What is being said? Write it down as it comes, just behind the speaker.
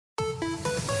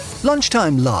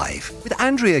Lunchtime Live with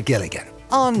Andrea Gilligan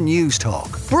on News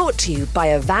Talk. Brought to you by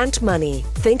Avant Money.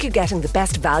 Think you're getting the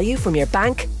best value from your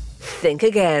bank? Think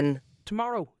again.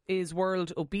 Tomorrow is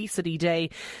World Obesity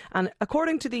Day, and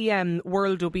according to the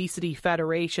World Obesity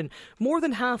Federation, more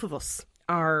than half of us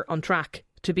are on track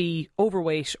to be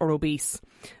overweight or obese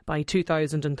by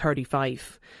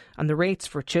 2035. And the rates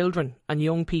for children and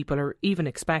young people are even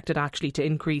expected actually to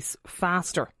increase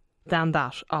faster than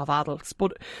that of adults.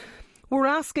 But we're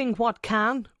asking what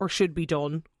can or should be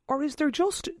done, or is there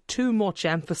just too much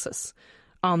emphasis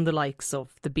on the likes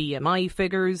of the BMI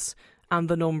figures and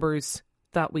the numbers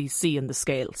that we see in the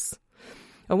scales?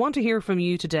 I want to hear from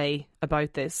you today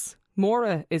about this.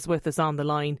 Maura is with us on the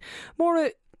line.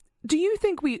 Maura, do you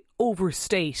think we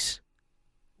overstate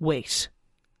weight?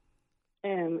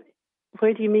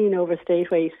 Where do you mean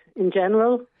overstate weight? In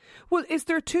general? Well, is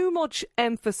there too much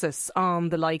emphasis on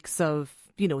the likes of,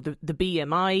 the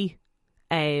BMI,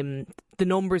 the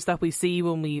numbers that we see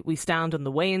when we stand on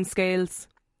the weighing scales?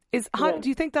 Do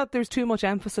you think that there's too much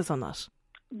emphasis on that?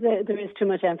 There is too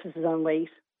much emphasis on weight.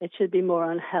 It should be more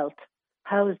on health.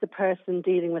 How is the person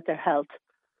dealing with their health?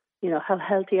 How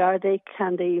healthy are they?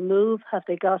 Can they move? Have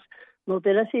they got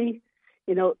mobility?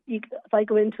 If I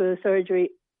go into a surgery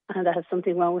and I have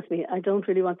something wrong with me, I don't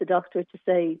really want the doctor to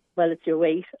say, well, it's your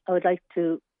weight. I would like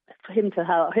for him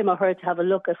or her to have a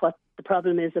look at what the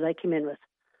problem is that I came in with.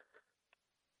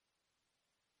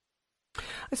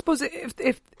 I suppose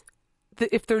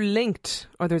if they're linked,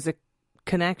 or there's a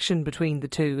connection between the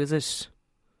two, is it?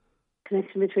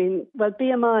 Connection between,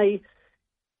 BMI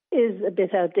is a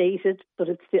bit outdated, but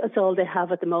it's all they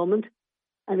have at the moment.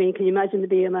 I mean, can you imagine the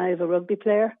BMI of a rugby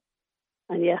player?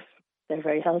 And yes, they're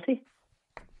very healthy.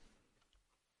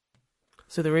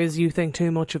 So there is, you think,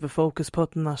 too much of a focus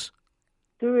put on that?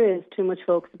 There is too much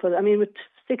focus put. I mean, with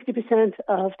 60%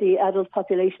 of the adult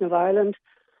population of Ireland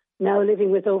now living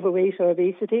with overweight or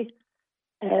obesity,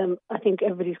 I think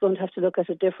everybody's going to have to look at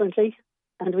it differently.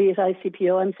 And we at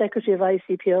ICPO, I'm secretary of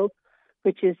ICPO,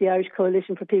 which is the Irish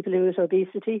Coalition for People Living with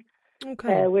Obesity.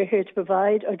 Okay. We're here to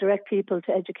provide or direct people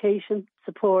to education,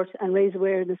 support and raise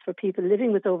awareness for people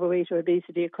living with overweight or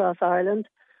obesity across Ireland.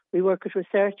 We work with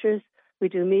researchers, we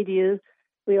do media,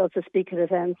 we also speak at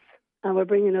events, and we're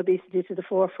bringing obesity to the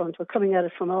forefront. We're coming at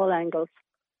it from all angles.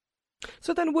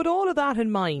 So then, with all of that in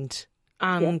mind,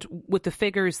 and with the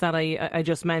figures that I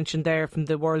just mentioned there from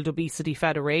the World Obesity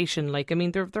Federation,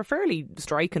 they're fairly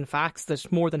striking facts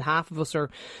that more than half of us are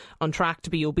on track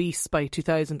to be obese by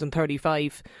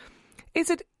 2035.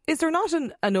 Is there not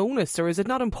an onus, or is it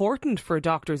not important for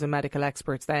doctors and medical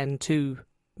experts then to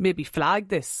maybe flag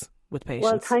this with patients?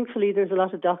 Well, thankfully there's a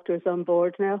lot of doctors on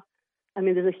board now. I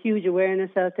mean, there's a huge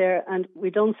awareness out there, and we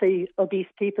don't say obese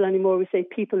people anymore, we say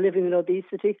people living with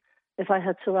obesity. If I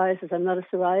had psoriasis, I'm not a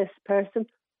psoriasis person.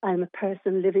 I'm a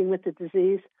person living with the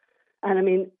disease. And I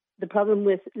mean, the problem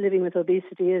with living with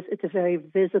obesity is it's a very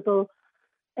visible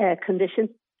condition.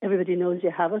 Everybody knows you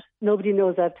have it. Nobody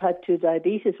knows I have type 2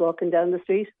 diabetes walking down the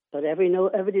street, but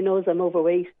everybody knows I'm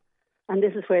overweight. And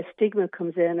this is where stigma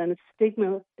comes in. And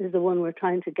stigma is the one we're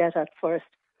trying to get at first.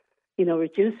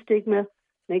 Reduce stigma,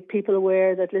 make people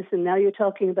aware that, listen, now you're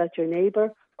talking about your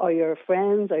neighbour or your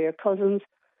friends or your cousins.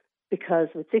 Because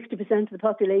with 60% of the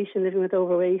population living with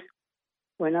overweight,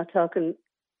 we're not talking,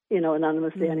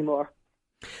 anonymously anymore.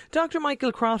 Dr.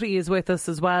 Michael Crotty is with us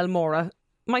as well, Maura.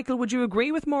 Michael, would you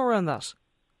agree with Maura on that?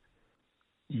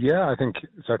 Yeah, I think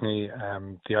certainly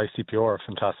the ICPO are a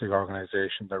fantastic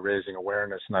organisation. They're raising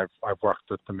awareness, and I've worked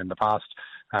with them in the past,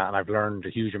 and I've learned a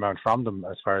huge amount from them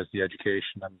as far as the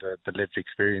education and the lived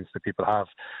experience that people have.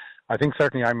 I think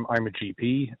certainly I'm a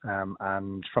GP,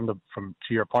 and from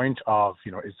to your point of,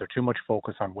 is there too much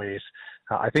focus on weight?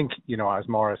 I think, as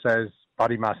Maura says,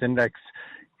 body mass index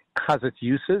has its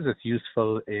uses. It's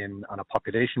useful on a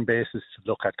population basis to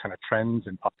look at kind of trends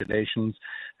in populations.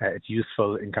 It's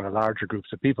useful in kind of larger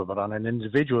groups of people, but on an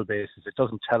individual basis, it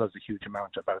doesn't tell us a huge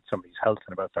amount about somebody's health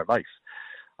and about their life.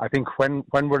 I think when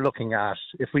we're looking at,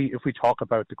 if we talk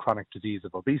about the chronic disease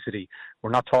of obesity,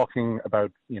 we're not talking about,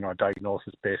 a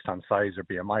diagnosis based on size or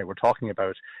BMI. We're talking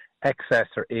about excess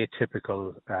or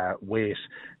atypical weight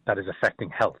that is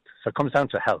affecting health. So it comes down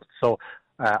to health. So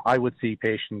I would see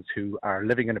patients who are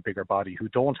living in a bigger body who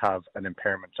don't have an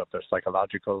impairment of their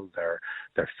psychological, their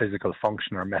physical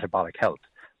function or metabolic health.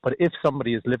 But if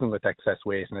somebody is living with excess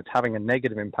weight and it's having a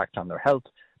negative impact on their health,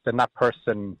 then that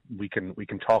person, we can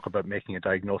talk about making a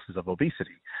diagnosis of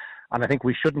obesity. And I think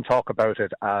we shouldn't talk about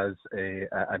it as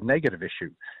a negative issue.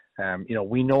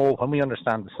 We know when we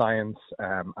understand the science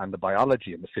and the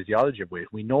biology and the physiology of weight,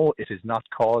 we know it is not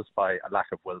caused by a lack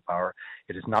of willpower.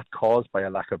 It is not caused by a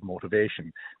lack of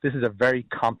motivation. This is a very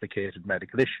complicated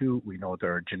medical issue. We know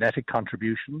there are genetic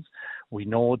contributions. We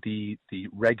know the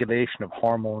regulation of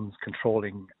hormones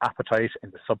controlling appetite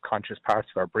in the subconscious parts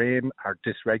of our brain are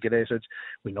dysregulated.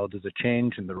 We know there's a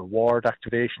change in the reward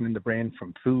activation in the brain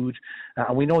from food.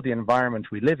 And we know the environment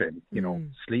we live in,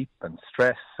 sleep and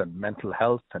stress and mental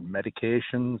health and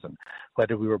medications and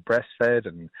whether we were breastfed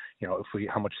and,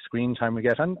 how much screen time we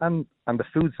get and the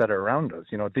foods that are around us.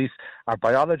 Our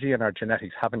biology and our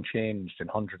genetics haven't changed in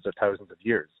hundreds of thousands of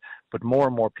years, but more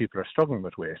and more people are struggling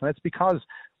with weight. And it's because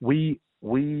we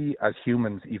as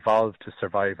humans evolved to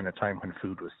survive in a time when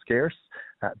food was scarce.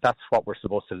 That's what we're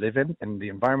supposed to live in. In the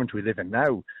environment we live in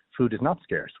now, food is not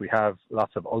scarce. We have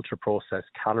lots of ultra-processed,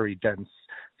 calorie-dense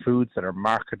foods that are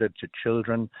marketed to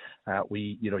children.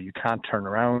 You can't turn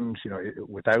around,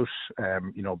 without,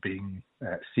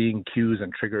 seeing cues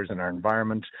and triggers in our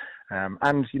environment.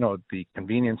 The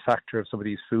convenience factor of some of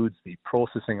these foods, the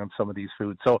processing of some of these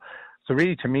foods. So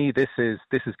really, to me, this is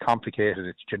complicated.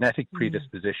 It's genetic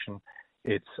predisposition.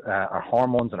 It's our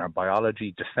hormones and our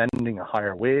biology defending a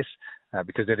higher weight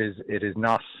because it is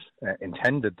not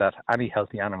intended that any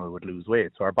healthy animal would lose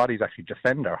weight. So our bodies actually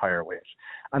defend our higher weight.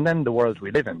 And then the world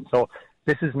we live in. So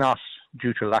this is not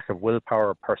due to lack of willpower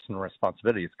or personal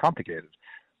responsibility. It's complicated.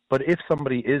 But if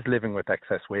somebody is living with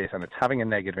excess weight and it's having a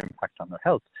negative impact on their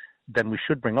health, then we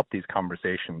should bring up these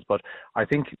conversations. But I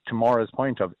think to Maura's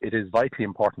point of it is vitally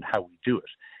important how we do it.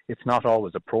 It's not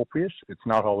always appropriate. It's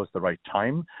not always the right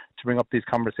time to bring up these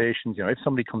conversations. If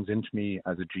somebody comes into me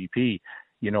as a GP,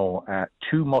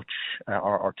 too much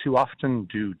or too often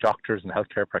do doctors and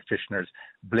healthcare practitioners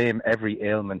blame every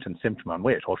ailment and symptom on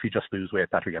weight. Or if you just lose weight,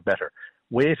 that'll get better.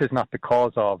 Weight is not the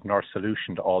cause of nor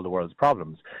solution to all the world's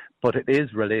problems, but it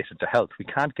is related to health. We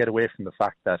can't get away from the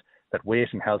fact that weight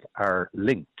and health are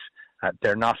linked.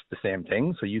 They're not the same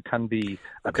thing, so you can be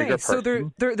a bigger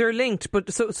person. So they're linked,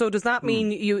 but so does that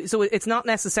mean you? So it's not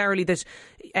necessarily that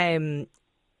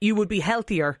you would be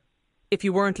healthier if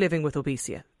you weren't living with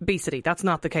obesity. That's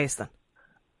not the case then.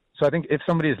 So I think if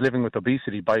somebody is living with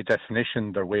obesity, by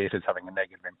definition, their weight is having a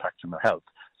negative impact on their health.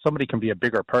 Somebody can be a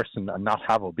bigger person and not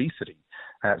have obesity.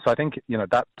 So I think,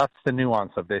 that's the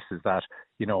nuance of this is that,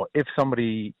 if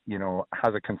somebody,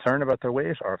 has a concern about their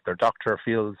weight or if their doctor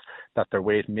feels that their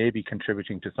weight may be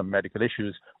contributing to some medical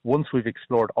issues, once we've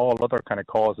explored all other kind of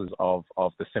causes of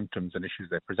the symptoms and issues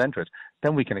they present with,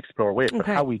 then we can explore weight. Okay. But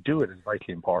how we do it is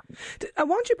vitally important. I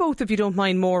want you both, if you don't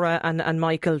mind, Maura and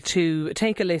Michael, to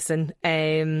take a listen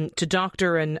to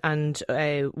doctor and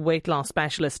weight loss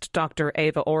specialist, Dr.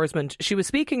 Eva Orsmond. She was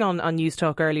speaking on News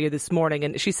Talk earlier this morning,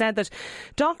 and she said that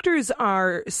doctors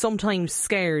are sometimes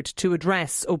scared to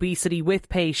address obesity with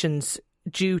patients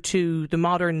due to the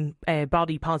modern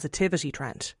body positivity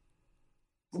trend.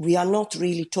 We are not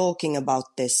really talking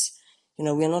about this.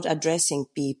 We are not addressing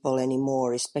people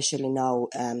anymore, especially now,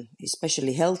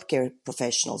 especially healthcare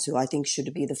professionals who I think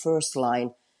should be the first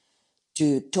line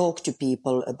to talk to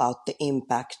people about the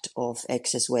impact of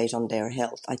excess weight on their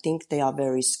health. I think they are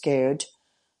very scared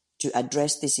to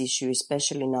address this issue,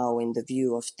 especially now in the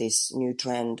view of this new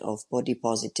trend of body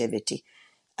positivity.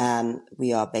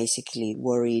 We are basically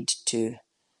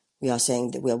we are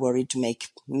saying that we are worried to make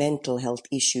mental health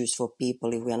issues for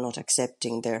people if we are not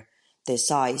accepting their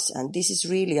size. And this is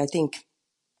really, I think,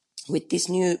 with this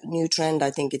new trend,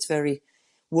 I think it's very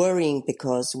worrying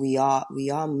because we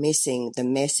are missing the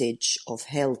message of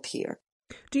health here.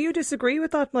 Do you disagree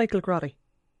with that, Michael Crotty?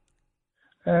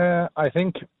 I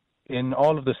think in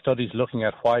all of the studies looking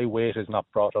at why weight is not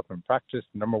brought up in practice,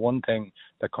 the number one thing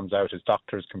that comes out is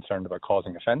doctors concerned about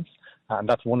causing offence. And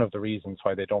that's one of the reasons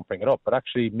why they don't bring it up. But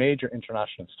actually, major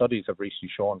international studies have recently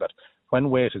shown that when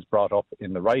weight is brought up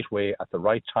in the right way, at the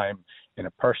right time, in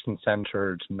a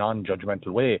person-centred,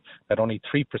 non-judgmental way, that only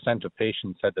 3% of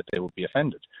patients said that they would be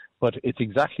offended. But it's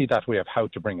exactly that way of how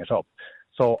to bring it up.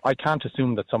 So I can't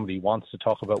assume that somebody wants to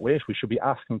talk about weight. We should be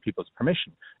asking people's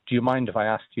permission. Do you mind if I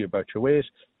ask you about your weight?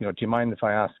 Do you mind if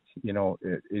I ask,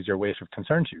 is your weight of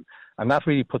concern to you? And that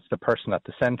really puts the person at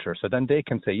the centre. So then they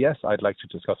can say, yes, I'd like to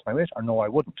discuss my weight, or no, I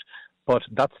wouldn't. But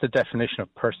that's the definition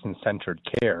of person-centred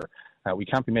care. We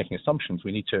can't be making assumptions.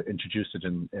 We need to introduce it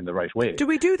in the right way. Do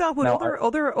we do that with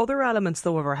other elements,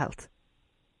 though, of our health?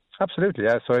 Absolutely,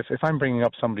 yeah. So if I'm bringing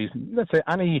up somebody's, let's say,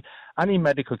 any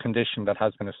medical condition that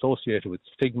has been associated with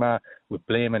stigma, with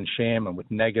blame and shame, and with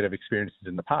negative experiences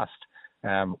in the past,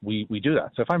 we do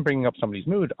that. So if I'm bringing up somebody's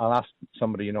mood, I'll ask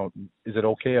somebody, is it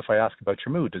okay if I ask about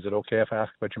your mood? Is it okay if I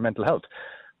ask about your mental health?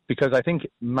 Because I think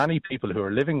many people who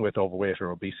are living with overweight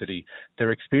or obesity,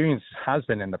 their experience has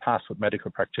been in the past with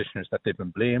medical practitioners that they've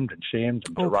been blamed and shamed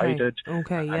and derided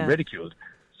and ridiculed.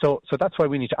 So that's why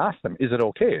we need to ask them, is it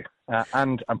okay?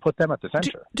 And put them at the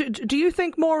centre. Do you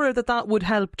think, Maura, that would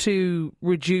help to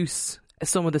reduce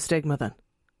some of the stigma then?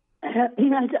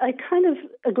 I kind of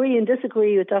agree and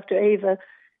disagree with Dr. Ava.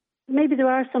 Maybe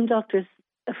there are some doctors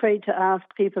afraid to ask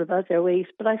people about their weight,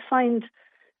 but I find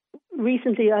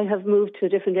recently I have moved to a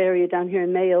different area down here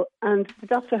in Mayo, and the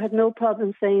doctor had no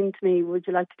problem saying to me, would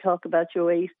you like to talk about your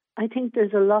weight? I think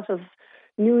there's a lot of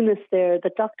newness there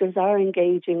that doctors are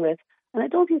engaging with, and I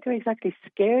don't think they're exactly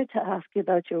scared to ask you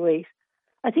about your weight.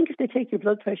 I think if they take your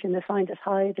blood pressure and they find it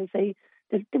high, they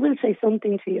will say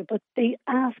something to you, but they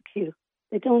ask you.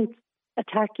 They don't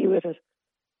attack you with it.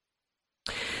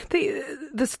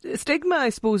 The stigma, I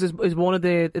suppose, is one of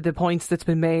the points that's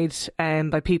been made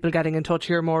by people getting in touch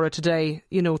here, Maura, today,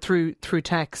 through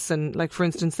texts. And, like, for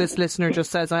instance, this listener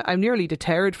just says, I'm nearly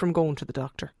deterred from going to the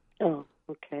doctor. Oh,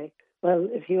 okay. Well,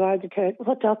 if you are deterred,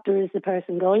 what doctor is the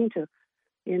person going to?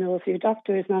 If your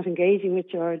doctor is not engaging with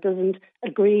you or doesn't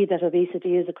agree that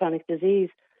obesity is a chronic disease,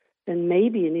 then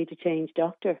maybe you need to change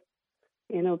doctor.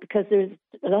 Because there's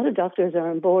a lot of doctors are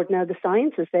on board now. The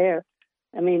science is there.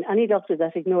 I mean, any doctor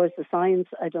that ignores the science,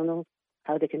 I don't know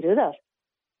how they can do that.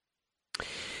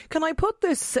 Can I put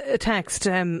this text,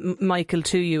 Michael,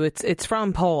 to you? It's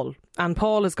from Paul. And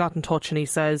Paul has got in touch and he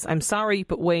says, I'm sorry,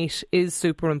 but weight is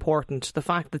super important. The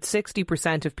fact that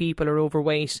 60% of people are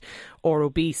overweight or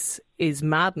obese is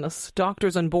madness.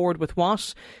 Doctors on board with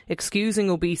what? Excusing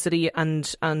obesity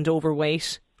and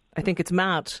overweight. I think it's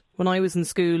mad. When I was in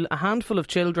school, a handful of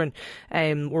children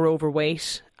were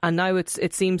overweight, and now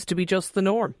it seems to be just the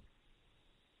norm.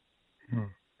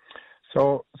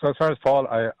 So as far as Paul,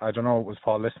 I don't know, was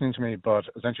Paul listening to me, but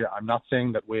essentially I'm not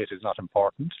saying that weight is not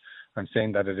important. I'm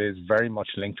saying that it is very much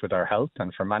linked with our health,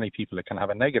 and for many people it can have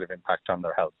a negative impact on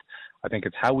their health. I think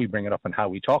it's how we bring it up and how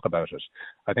we talk about it.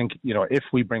 I think, if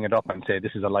we bring it up and say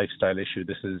this is a lifestyle issue,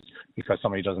 this is because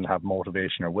somebody doesn't have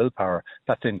motivation or willpower,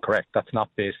 that's incorrect. That's not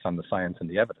based on the science and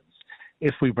the evidence.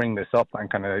 If we bring this up and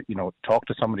kind of, talk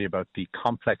to somebody about the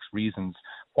complex reasons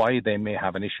why they may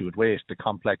have an issue with weight, the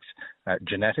complex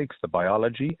genetics, the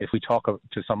biology, if we talk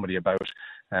to somebody about,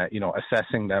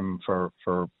 assessing them for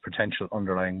potential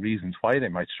underlying reasons why they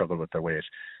might struggle with their weight,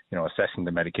 assessing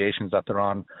the medications that they're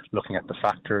on, looking at the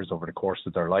factors over the course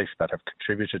of their life that have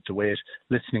contributed to weight,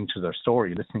 listening to their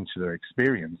story, listening to their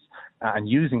experience, and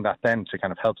using that then to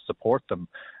kind of help support them,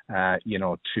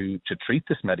 to treat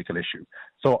this medical issue.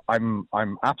 So I'm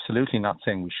absolutely not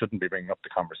saying we shouldn't be bringing up the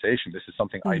conversation. This is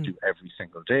something I do every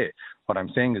single day. What I'm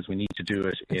saying is we need to do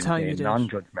it in a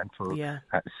non-judgmental,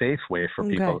 safe way for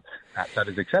people that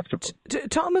is acceptable.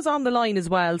 Tom is on the line as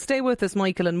well. Stay with us,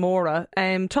 Michael and Maura.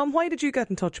 Tom, why did you get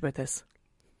in touch about this?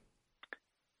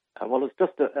 Well, it's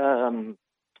just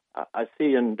I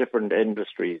see in different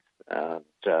industries, and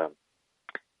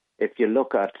if you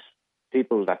look at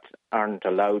people that aren't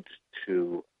allowed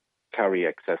to carry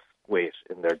excess weight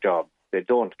in their job, they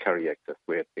don't carry excess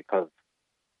weight because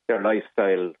their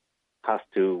lifestyle has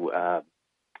to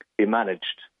be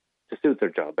managed to suit their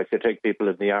job. If you take people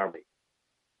in the army,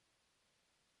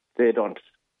 they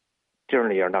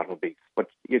generally are not obese, but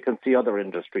you can see other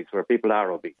industries where people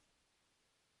are obese.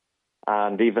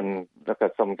 And even look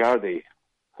at some Gardaí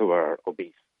who are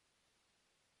obese.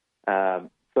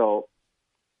 So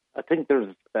I think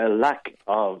there's a lack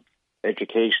of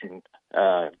education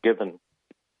given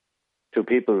to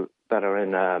people that are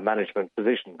in a management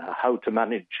position, how to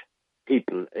manage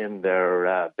people in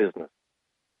their business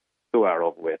who are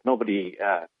overweight. Nobody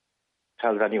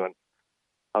tells anyone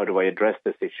how do I address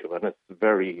this issue, and it's a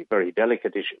very, very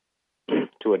delicate issue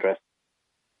to address.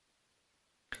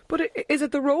 But is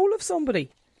it the role of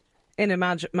somebody in a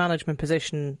management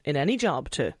position in any job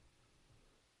to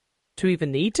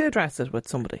even need to address it with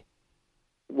somebody?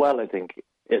 Well, I think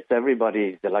it's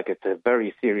everybody, it's a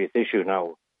very serious issue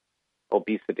now,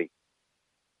 obesity.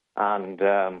 And,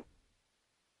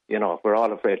 if we're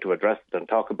all afraid to address it and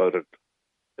talk about it,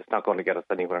 it's not going to get us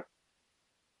anywhere.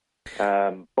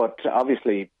 But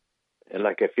obviously,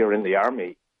 if you're in the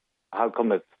army, how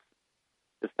come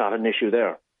it's not an issue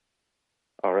there?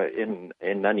 Or in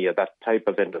any of that type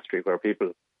of industry where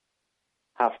people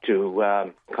have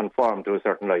to conform to a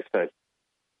certain lifestyle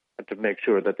and to make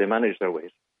sure that they manage their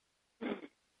weight.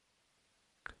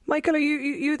 Michael, are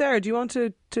you there? Do you want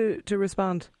to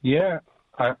respond? Yeah,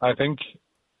 I think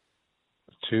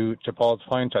to Paul's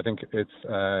point, I think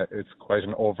it's quite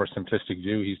an oversimplistic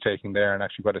view he's taking there, and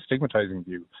actually quite a stigmatizing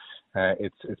view.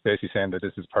 It's basically saying that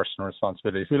this is personal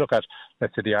responsibility. If we look at,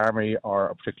 let's say, the army or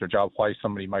a particular job, why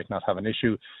somebody might not have an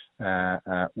issue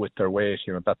with their weight,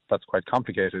 that's quite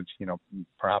complicated.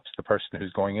 Perhaps the person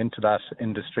who's going into that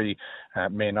industry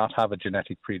may not have a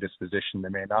genetic predisposition. They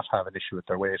may not have an issue with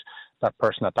their weight. That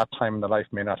person at that time in their life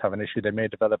may not have an issue. They may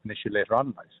develop an issue later on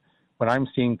in life. When I'm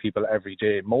seeing people every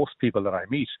day, most people that I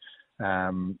meet,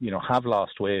 have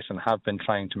lost weight and have been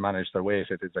trying to manage their weight.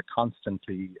 It is a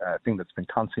constantly thing that's been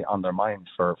constantly on their mind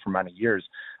for many years,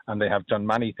 and they have done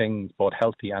many things, both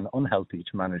healthy and unhealthy,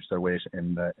 to manage their weight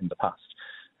in the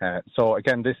past. So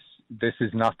again, this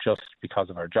is not just because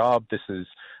of our job. This is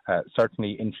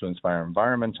certainly influenced by our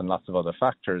environment and lots of other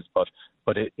factors, but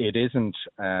it isn't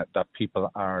that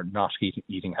people are not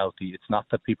eating healthy. It's not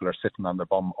that people are sitting on their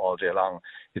bum all day long.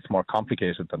 It's more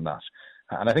complicated than that.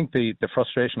 And I think the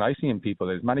frustration I see in people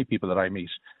is many people that I meet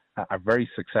are very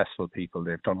successful people.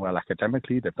 They've done well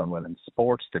academically, they've done well in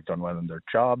sports, they've done well in their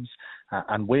jobs,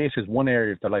 and weight is one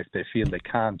area of their life they feel they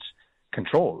can't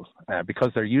control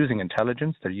because they're using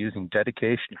intelligence, they're using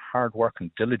dedication, hard work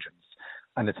and diligence,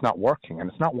 and it's not working. And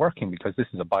it's not working because this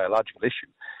is a biological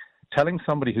issue. Telling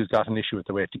somebody who's got an issue with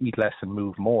the weight to eat less and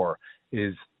move more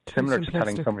is similar to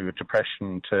telling somebody with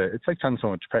depression it's like telling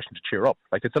someone with depression to cheer up.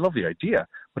 Like, it's a lovely idea,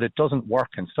 but it doesn't work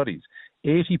in studies.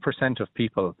 80% of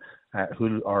people who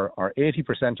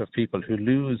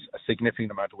lose a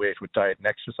significant amount of weight with diet and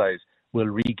exercise will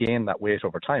regain that weight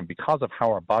over time because of how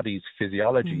our body's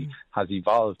physiology has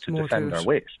evolved to defend our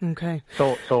weight. Okay.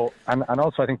 So and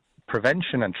also I think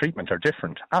prevention and treatment are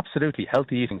different. Absolutely.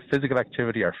 Healthy eating, physical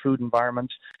activity, our food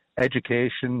environment,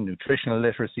 education, nutritional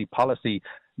literacy, policy,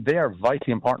 they are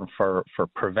vitally important for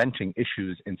preventing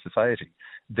issues in society.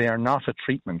 They are not a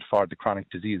treatment for the chronic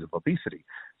disease of obesity.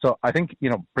 So I think,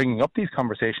 bringing up these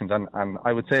conversations, and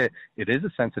I would say it is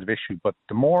a sensitive issue, but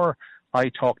the more I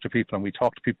talk to people and we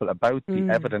talk to people about the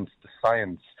evidence, the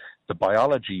science, the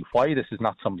biology, why this is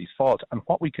not somebody's fault and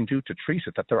what we can do to treat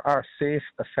it, that there are safe,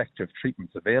 effective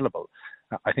treatments available,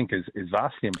 I think is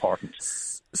vastly important.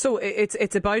 So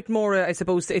it's about more, I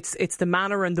suppose, it's the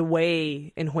manner and the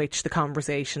way in which the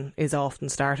conversation is often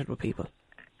started with people.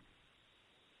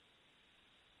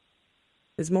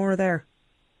 There's more there.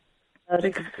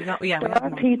 There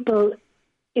are people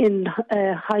in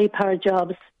high-powered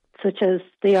jobs such as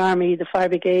the Army, the Fire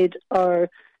Brigade or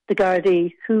the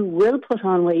Gardaí who will put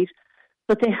on weight,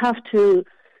 but they have to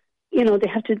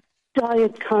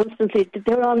diet constantly.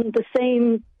 They're on the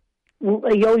same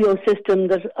yo-yo system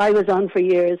that I was on for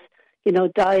years,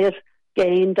 diet,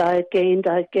 gain.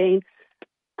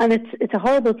 And it's a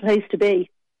horrible place to be.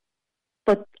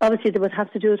 But obviously they would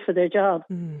have to do it for their job.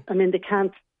 I mean, they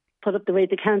can't put up the weight,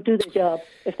 they can't do their job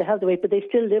if they have the weight, but they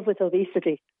still live with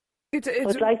obesity.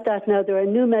 It's like that now. There are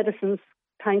new medicines,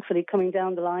 thankfully, coming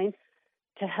down the line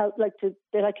to help,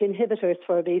 they're like inhibitors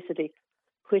for obesity,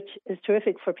 which is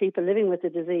terrific for people living with the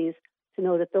disease to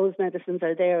know that those medicines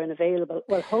are there and available.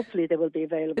 Well, hopefully they will be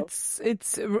available.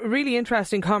 It's a really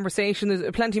interesting conversation.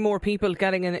 There's plenty more people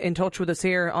getting in touch with us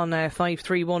here on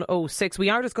 53106. We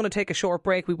are just going to take a short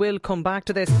break. We will come back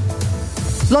to this.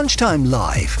 Lunchtime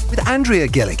Live with Andrea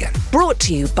Gilligan. Brought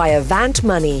to you by Avant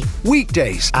Money.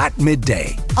 Weekdays at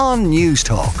midday on News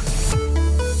Talk.